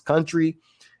in this country,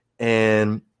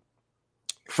 and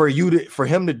for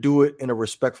him to do it in a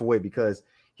respectful way, because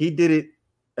he did it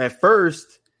at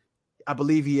first. I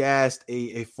believe he asked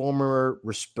a former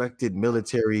respected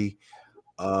military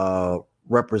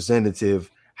representative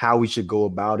how we should go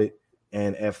about it,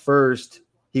 and at first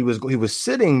he was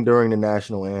sitting during the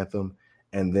national anthem,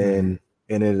 and then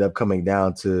it ended up coming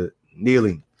down to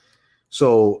kneeling.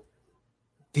 So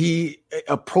he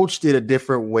approached it a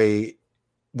different way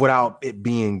without it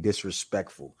being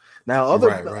disrespectful. Now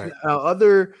other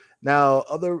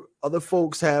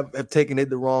folks have taken it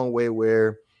the wrong way,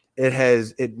 where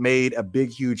it made a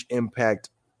big, huge impact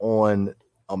on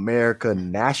America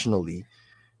nationally.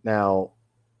 Now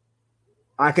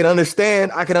I can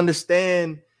understand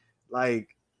like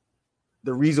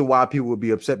the reason why people would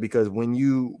be upset, because when we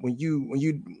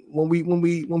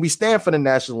stand for the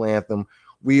national anthem,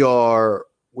 we're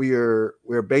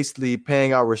basically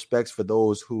paying our respects for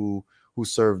those who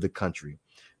serve the country.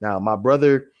 Now, my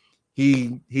brother,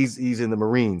 he's in the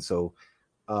Marines, so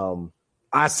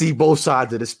I see both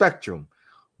sides of the spectrum.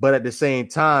 But at the same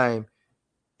time,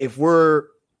 if we're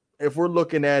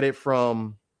looking at it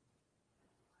from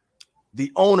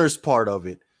the owner's part of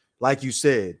it, like you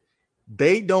said,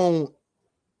 they don't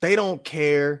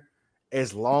care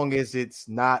as long as it's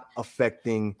not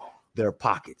affecting their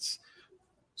pockets.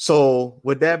 So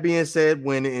with that being said,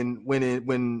 when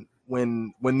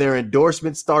their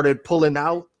endorsements started pulling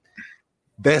out,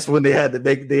 that's when they had to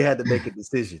make a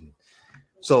decision.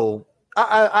 So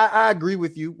I agree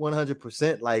with you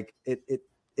 100%. Like it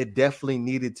definitely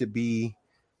needed to be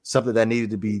something that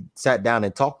needed to be sat down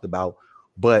and talked about.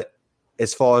 But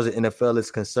as far as the NFL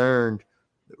is concerned,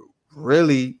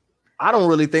 really, I don't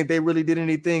really think they really did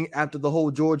anything after the whole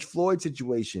George Floyd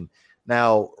situation.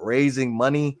 Now, raising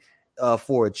money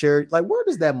for a charity, like, where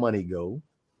does that money go?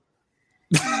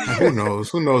 Who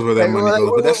knows where that money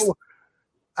goes?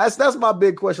 But that's my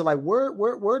big question. Like,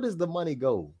 where does the money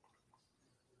go?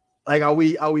 Like, are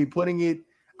we putting it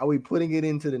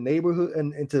into the neighborhood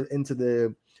and into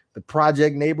the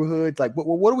project neighborhoods? Like,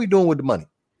 what are we doing with the money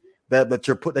that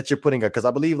you're putting? Because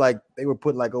I believe like they were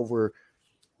putting like over,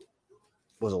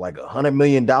 was it like $100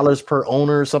 million per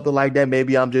owner or something like that?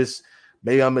 Maybe I'm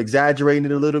exaggerating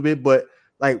it a little bit, but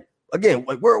like, again,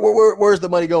 like where's the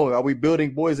money going? Are we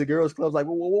building boys and girls clubs? Like,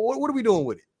 what are we doing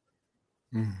with it?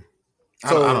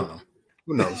 I don't know.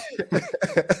 Who knows?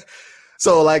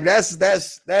 So like that's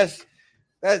just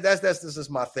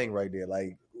my thing right there.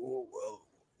 Like,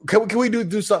 can we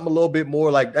do something a little bit more?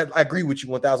 Like, I agree with you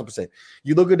 1,000%.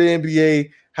 You look at the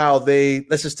NBA, how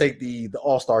let's just take the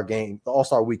All-Star game, the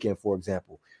All-Star weekend, for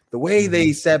example. The way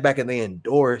they sat back and they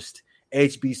endorsed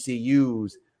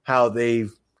HBCUs, how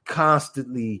they've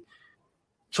constantly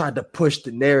tried to push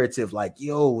the narrative, like,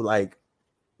 yo, like,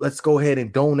 let's go ahead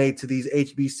and donate to these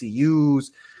HBCUs.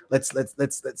 Let's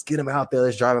get them out there.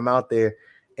 Let's drive them out there.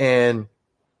 And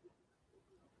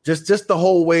just the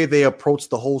whole way they approach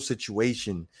the whole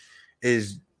situation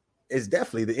is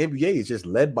definitely, the NBA is just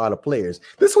led by the players.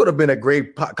 This would have been a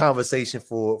great conversation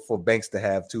for Banks to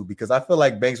have too, because I feel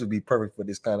like Banks would be perfect for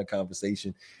this kind of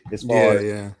conversation as far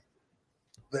as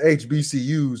the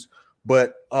HBCUs.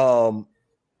 But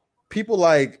people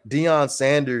like Deion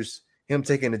Sanders, him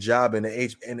taking a job in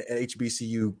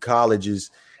HBCU colleges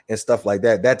and stuff like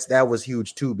that, that was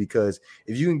huge too, because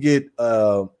if you can get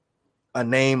a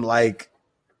name like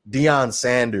Deion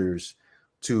Sanders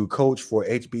to coach for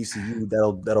HBCU,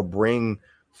 that'll bring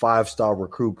 5-star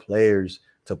recruit players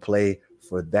to play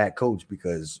for that coach,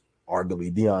 because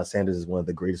arguably Deion Sanders is one of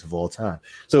the greatest of all time.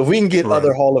 So if we can get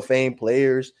other Hall of Fame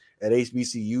players at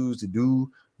HBCUs to do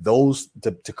those,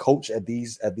 to coach at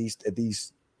these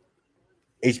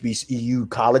HBCU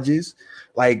colleges,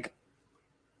 like,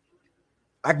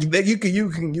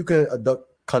 you can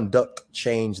conduct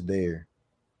change there.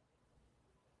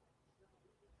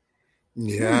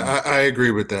 Yeah, I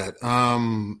agree with that.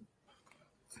 I'm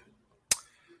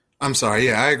sorry.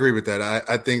 Yeah, I agree with that.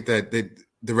 I think that the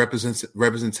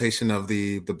representation of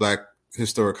the Black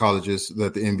historic colleges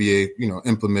that the NBA,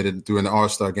 implemented during the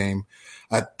All-Star game,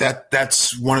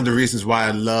 that's one of the reasons why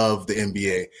I love the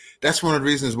NBA. That's one of the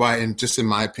reasons why, in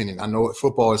my opinion, I know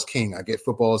football is king. I get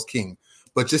football is king.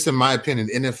 But just in my opinion,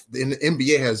 the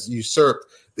NBA has usurped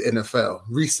the NFL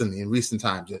recently, in recent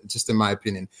times, just in my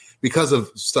opinion, because of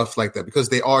stuff like that, because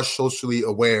they are socially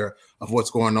aware of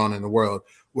what's going on in the world,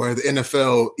 where the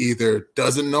NFL either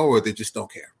doesn't know or they just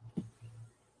don't care.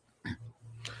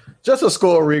 Just a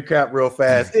score recap real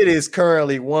fast. It is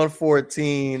currently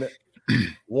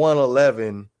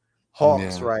 114-111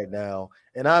 Hawks right now,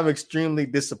 and I'm extremely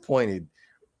disappointed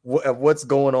of what's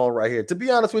going on right here. To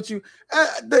be honest with you,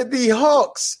 the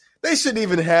Hawks, they shouldn't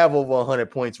even have over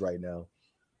 100 points right now.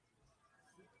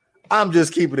 I'm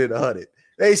just keeping it 100.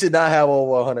 They should not have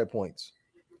over 100 points.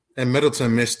 And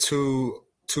Middleton missed two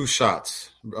shots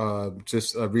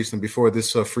just recently before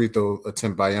this free throw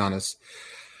attempt by Giannis.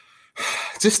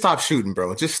 Just stop shooting,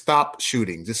 bro. Just stop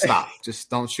shooting. Just stop. Just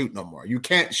don't shoot no more. You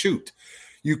can't shoot.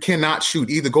 You cannot shoot.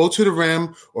 Either go to the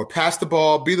rim or pass the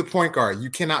ball, be the point guard.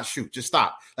 You cannot shoot. Just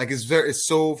stop. Like it's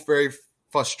so very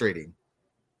frustrating.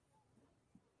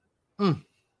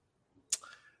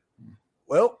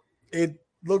 Well, it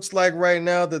looks like right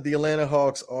now that the Atlanta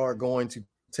Hawks are going to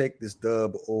take this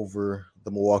dub over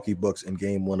the Milwaukee Bucks in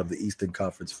game 1 of the Eastern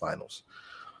Conference Finals.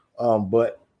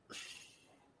 But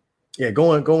yeah,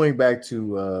 going back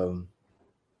to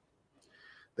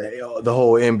the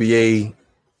whole NBA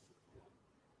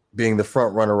being the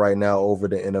front runner right now over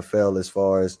the NFL as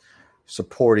far as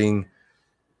supporting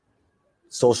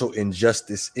social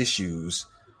injustice issues.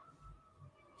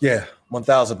 Yeah,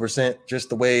 1,000%. Just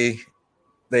the way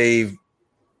they've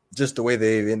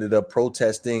ended up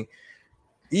protesting,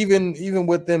 even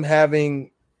with them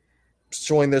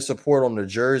showing their support on the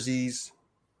jerseys.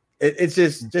 It's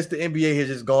just the NBA has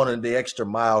just gone in the extra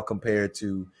mile compared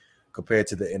to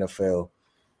the NFL.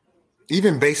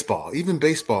 Even baseball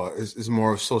is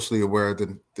more socially aware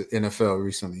than the NFL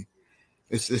recently.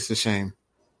 It's a shame.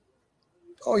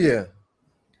 Oh yeah,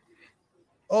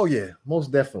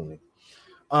 most definitely.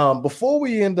 Before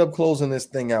we end up closing this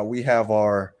thing out, we have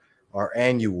our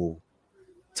annual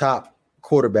top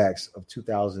quarterbacks of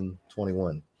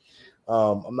 2021.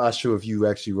 I'm not sure if you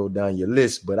actually wrote down your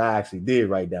list, but I actually did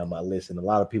write down my list, and a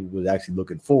lot of people was actually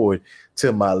looking forward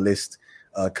to my list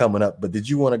coming up. But did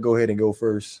you want to go ahead and go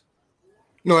first?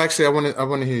 No, actually, I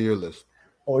want to hear your list.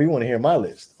 Oh, you want to hear my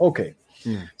list? Okay.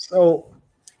 Yeah. So,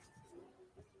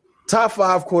 top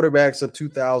 5 quarterbacks of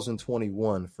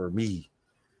 2021 for me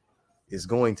is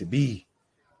going to be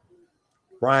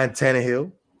Ryan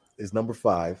Tannehill is number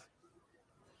 5.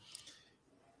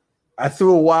 I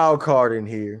threw a wild card in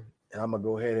here, and I'm gonna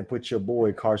go ahead and put your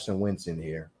boy Carson Wentz in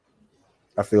here.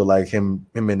 I feel like him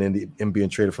and him being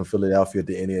traded from Philadelphia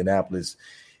to Indianapolis,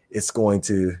 it's going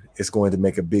to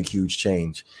make a big, huge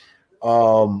change.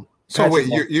 So wait,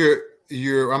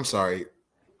 you're I'm sorry,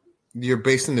 you're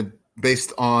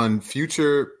based on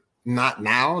future, not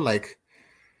now, like,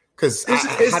 because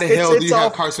how the hell do you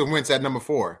have Carson Wentz at number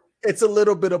 4? It's a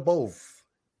little bit of both.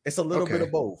 It's a little bit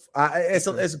of both.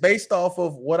 It's based off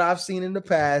of what I've seen in the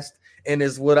past, and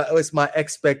it's my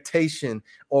expectation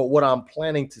or what I'm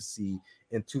planning to see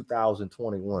in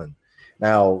 2021.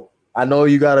 Now, I know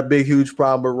you got a big, huge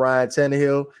problem with Ryan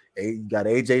Tannehill. You got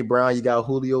AJ Brown. You got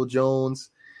Julio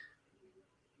Jones.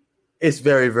 It's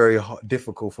very, very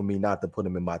difficult for me not to put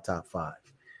him in my top 5.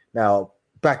 Now,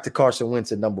 back to Carson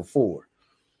Wentz at number 4.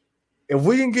 If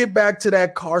we can get back to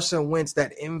that Carson Wentz,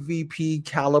 that MVP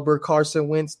caliber Carson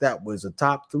Wentz, that was a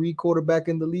top 3 quarterback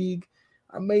in the league,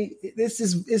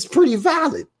 it's pretty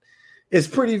valid. It's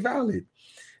pretty valid.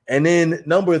 And then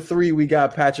number 3, we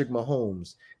got Patrick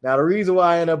Mahomes. Now, the reason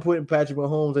why I ended up putting Patrick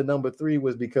Mahomes at number 3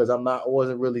 was because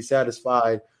wasn't really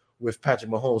satisfied with Patrick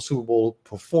Mahomes' Super Bowl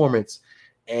performance.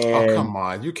 And come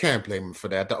on, you can't blame him for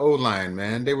that. The O-line,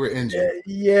 man, they were injured.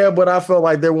 Yeah, but I felt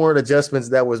like there weren't adjustments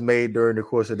that was made during the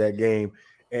course of that game,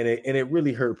 and it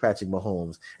really hurt Patrick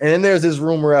Mahomes. And then there's this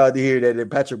rumor out here that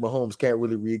Patrick Mahomes can't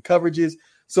really read coverages,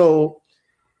 so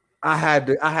I had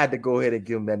to go ahead and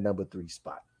give him that number 3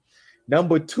 spot.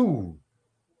 Number 2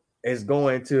 is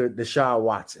going to Deshaun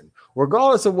Watson.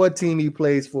 Regardless of what team he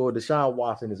plays for, Deshaun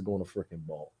Watson is going to freaking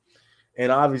ball.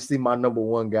 And obviously, my number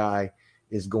 1 guy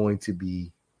is going to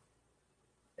be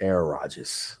Aaron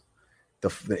Rodgers, the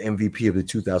MVP of the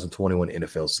 2021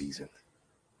 NFL season.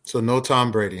 So no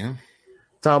Tom Brady, huh?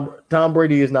 Tom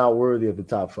Brady is not worthy of the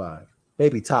top 5.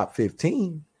 Maybe top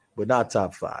 15, but not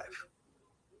top 5.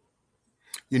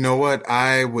 You know what?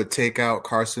 I would take out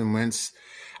Carson Wentz.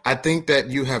 I think that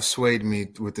you have swayed me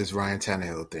with this Ryan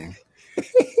Tannehill thing.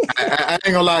 I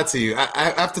ain't gonna lie to you.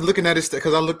 After looking at his,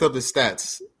 because I looked up his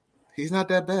stats, he's not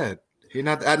that bad. He's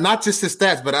not just his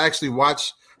stats, but I actually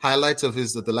watched highlights of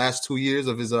the last 2 years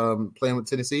of his playing with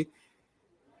Tennessee.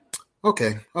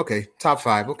 Okay, top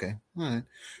 5, okay, all right.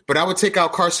 But I would take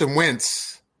out Carson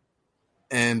Wentz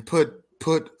and put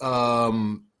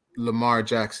Lamar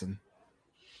Jackson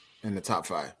in the top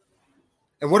 5.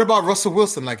 And what about Russell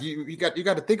Wilson? Like you got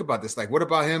to think about this. Like, what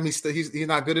about him? He's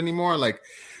not good anymore. Like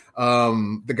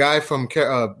the guy from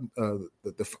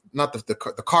the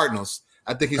Cardinals.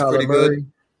 I think he's Kyler pretty Murray.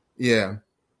 Good. Yeah.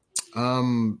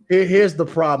 Here's the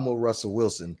problem with Russell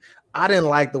Wilson. I didn't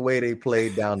like the way they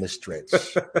played down the stretch.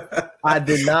 I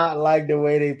did not like the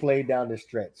way they played down the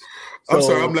stretch. So, I'm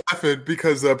sorry, I'm laughing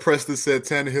because Preston said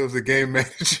Tannehill's a game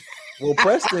manager. Well,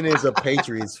 Preston is a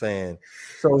Patriots fan,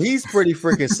 so he's pretty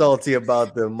freaking salty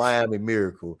about the Miami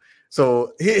Miracle.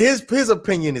 So his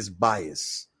opinion is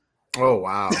biased. Oh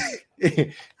wow.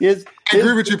 I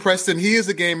agree with you, Preston. He is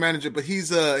a game manager, but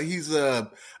he's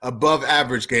a above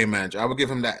average game manager. I would give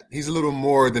him that. He's a little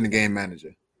more than a game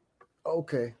manager.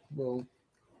 Okay, well,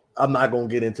 I'm not gonna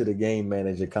get into the game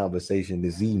manager conversation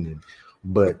this evening,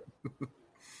 but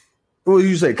what did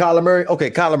you say, Kyler Murray? Okay,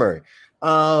 Kyler Murray.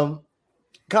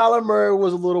 Kyler Murray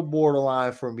was a little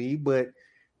borderline for me, but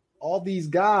all these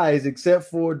guys, except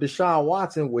for Deshaun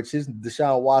Watson, which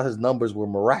Deshaun Watson's numbers were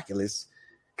miraculous,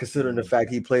 considering the fact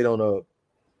he played on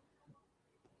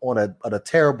a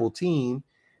terrible team,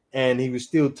 and he was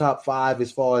still top 5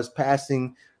 as far as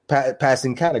passing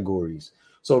categories.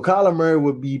 So Kyler Murray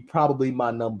would be probably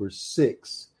my number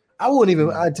 6. I wouldn't even,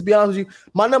 to be honest with you,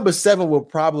 my number 7 would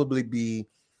probably be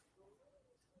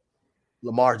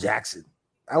Lamar Jackson.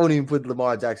 I wouldn't even put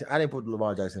Lamar Jackson. I didn't put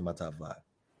Lamar Jackson in my top 5.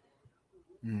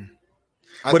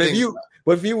 But if you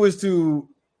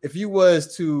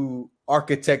was to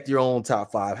architect your own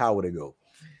top 5, how would it go?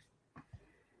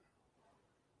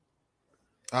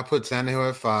 I put Tannehill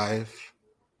at 5.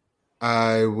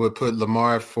 I would put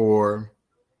Lamar at 4.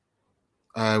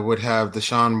 I would have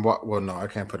Deshaun. Well, no, I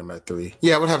can't put him at 3.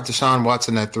 Yeah, I would have Deshaun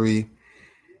Watson at 3.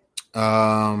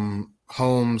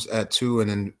 Holmes at 2, and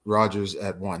then Rodgers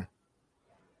at 1.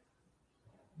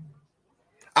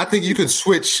 I think you could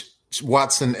switch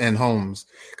Watson and Holmes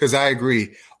because I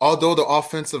agree. Although the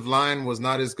offensive line was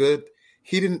not as good,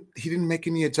 he didn't make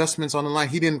any adjustments on the line.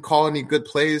 He didn't call any good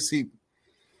plays.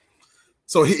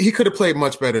 So he could have played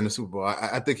much better in the Super Bowl.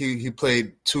 I think he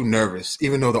played too nervous,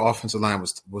 even though the offensive line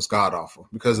was god awful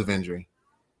because of injury.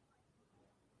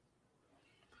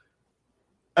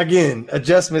 Again,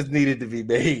 adjustments needed to be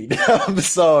made. I'm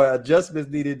sorry, adjustments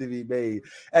needed to be made.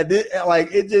 And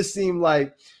it just seemed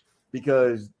like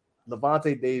because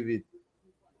Levante David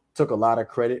took a lot of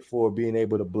credit for being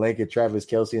able to blanket Travis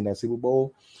Kelce in that Super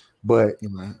Bowl, but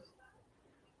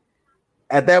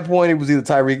at that point it was either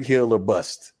Tyreek Hill or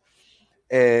bust.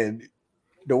 And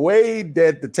the way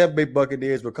that the Tampa Bay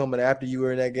Buccaneers were coming after you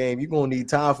were in that game, you're going to need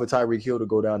time for Tyreek Hill to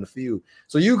go down the field.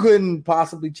 So you couldn't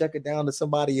possibly check it down to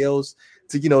somebody else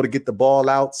to get the ball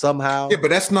out somehow. Yeah, but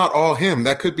that's not all him.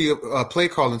 That could be a play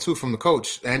calling too from the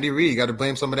coach. Andy Reid, you got to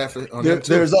blame some of that on him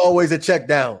too. There's always a check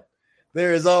down.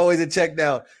 There is always a check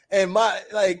down. And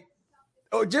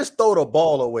just throw the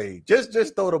ball away. Just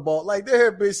throw the ball. Like there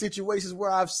have been situations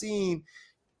where I've seen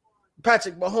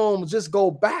Patrick Mahomes just go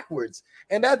backwards.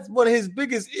 And that's one of his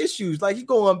biggest issues. Like, he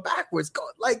going backwards.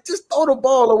 Just throw the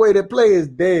ball away. The play is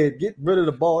dead. Get rid of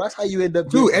the ball. That's how you end up.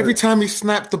 Dude, every time he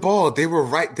snapped the ball, they were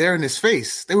right there in his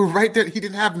face. They were right there. He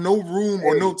didn't have no room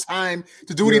or no time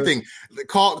to do anything.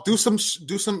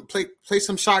 Play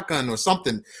some shotgun or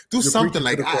something. Do something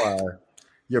like that.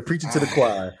 You're preaching to the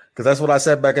choir. Because that's what I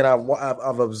said back, and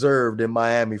I've observed in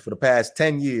Miami for the past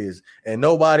 10 years. And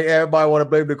everybody want to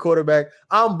blame the quarterback.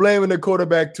 I'm blaming the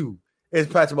quarterback too. It's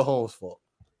Patrick Mahomes' fault.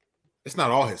 It's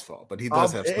not all his fault, but he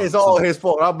does have. It's all his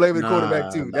fault. I'm blaming the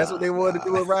quarterback too. That's what they wanted to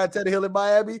do with Ryan Tannehill in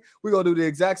Miami. We're gonna do the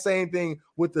exact same thing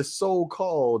with the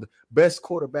so-called best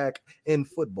quarterback in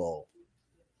football.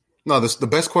 No, the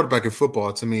best quarterback in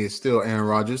football to me is still Aaron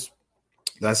Rodgers.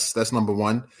 That's number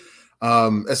 1.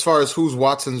 As far as who's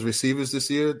Watson's receivers this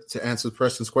year, to answer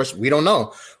Preston's question, we don't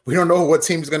know. We don't know what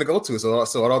team he's going to go to. So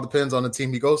it all depends on the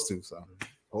team he goes to. So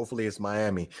hopefully it's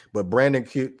Miami. But Brandon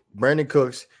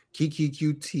Cooks, Kiki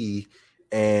QT,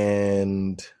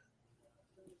 and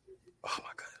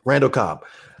Randall Cobb,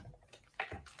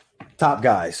 top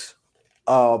guys.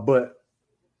 But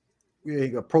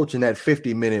we're approaching that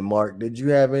 50-minute mark. Did you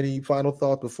have any final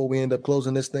thoughts before we end up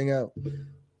closing this thing out?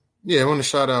 Yeah, I want to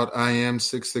shout out I am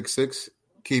 666.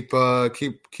 Keep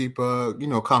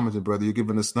commenting, brother. You're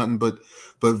giving us nothing but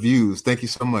views. Thank you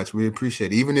so much. We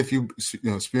appreciate it. Even if you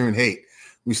spewing hate,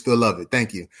 we still love it.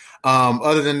 Thank you.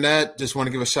 Other than that, just want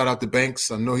to give a shout out to Banks.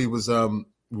 I know he was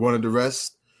wanted to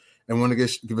rest, and want to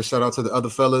give a shout out to the other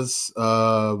fellas.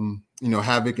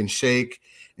 Havoc and Shake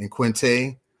and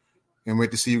Quinte. And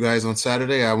wait to see you guys on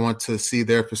Saturday. I want to see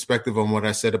their perspective on what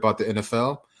I said about the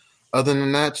NFL. Other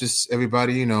than that, just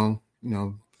everybody,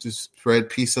 just spread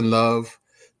peace and love.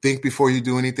 Think before you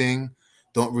do anything.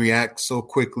 Don't react so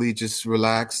quickly. Just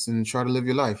relax and try to live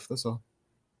your life. That's all.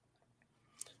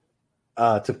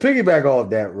 To piggyback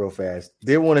off that real fast,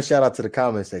 did want to shout out to the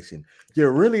comment section.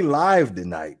 You're really live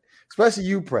tonight, especially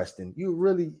you, Preston.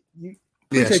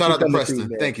 Shout out to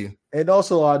Preston. Thank you. And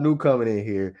also our newcomer in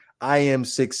here, I am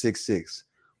 666.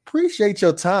 Appreciate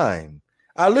your time.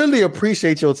 I literally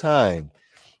appreciate your time.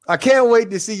 I can't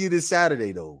wait to see you this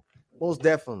Saturday, though. Most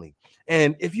definitely.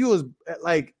 And if you was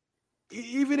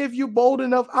even if you're bold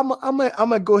enough, I'm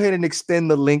gonna go ahead and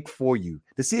extend the link for you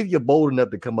to see if you're bold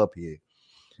enough to come up here.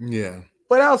 Yeah.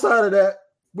 But outside of that,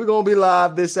 we're gonna be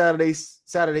live this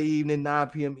Saturday evening, 9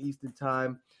 p.m. Eastern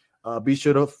time. Be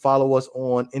sure to follow us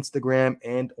on Instagram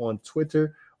and on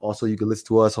Twitter. Also, you can listen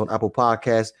to us on Apple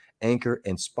Podcasts, Anchor,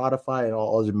 and Spotify, and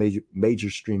all other major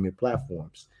streaming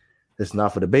platforms. That's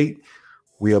not for debate.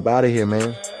 We up out of here,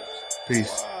 man.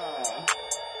 Peace.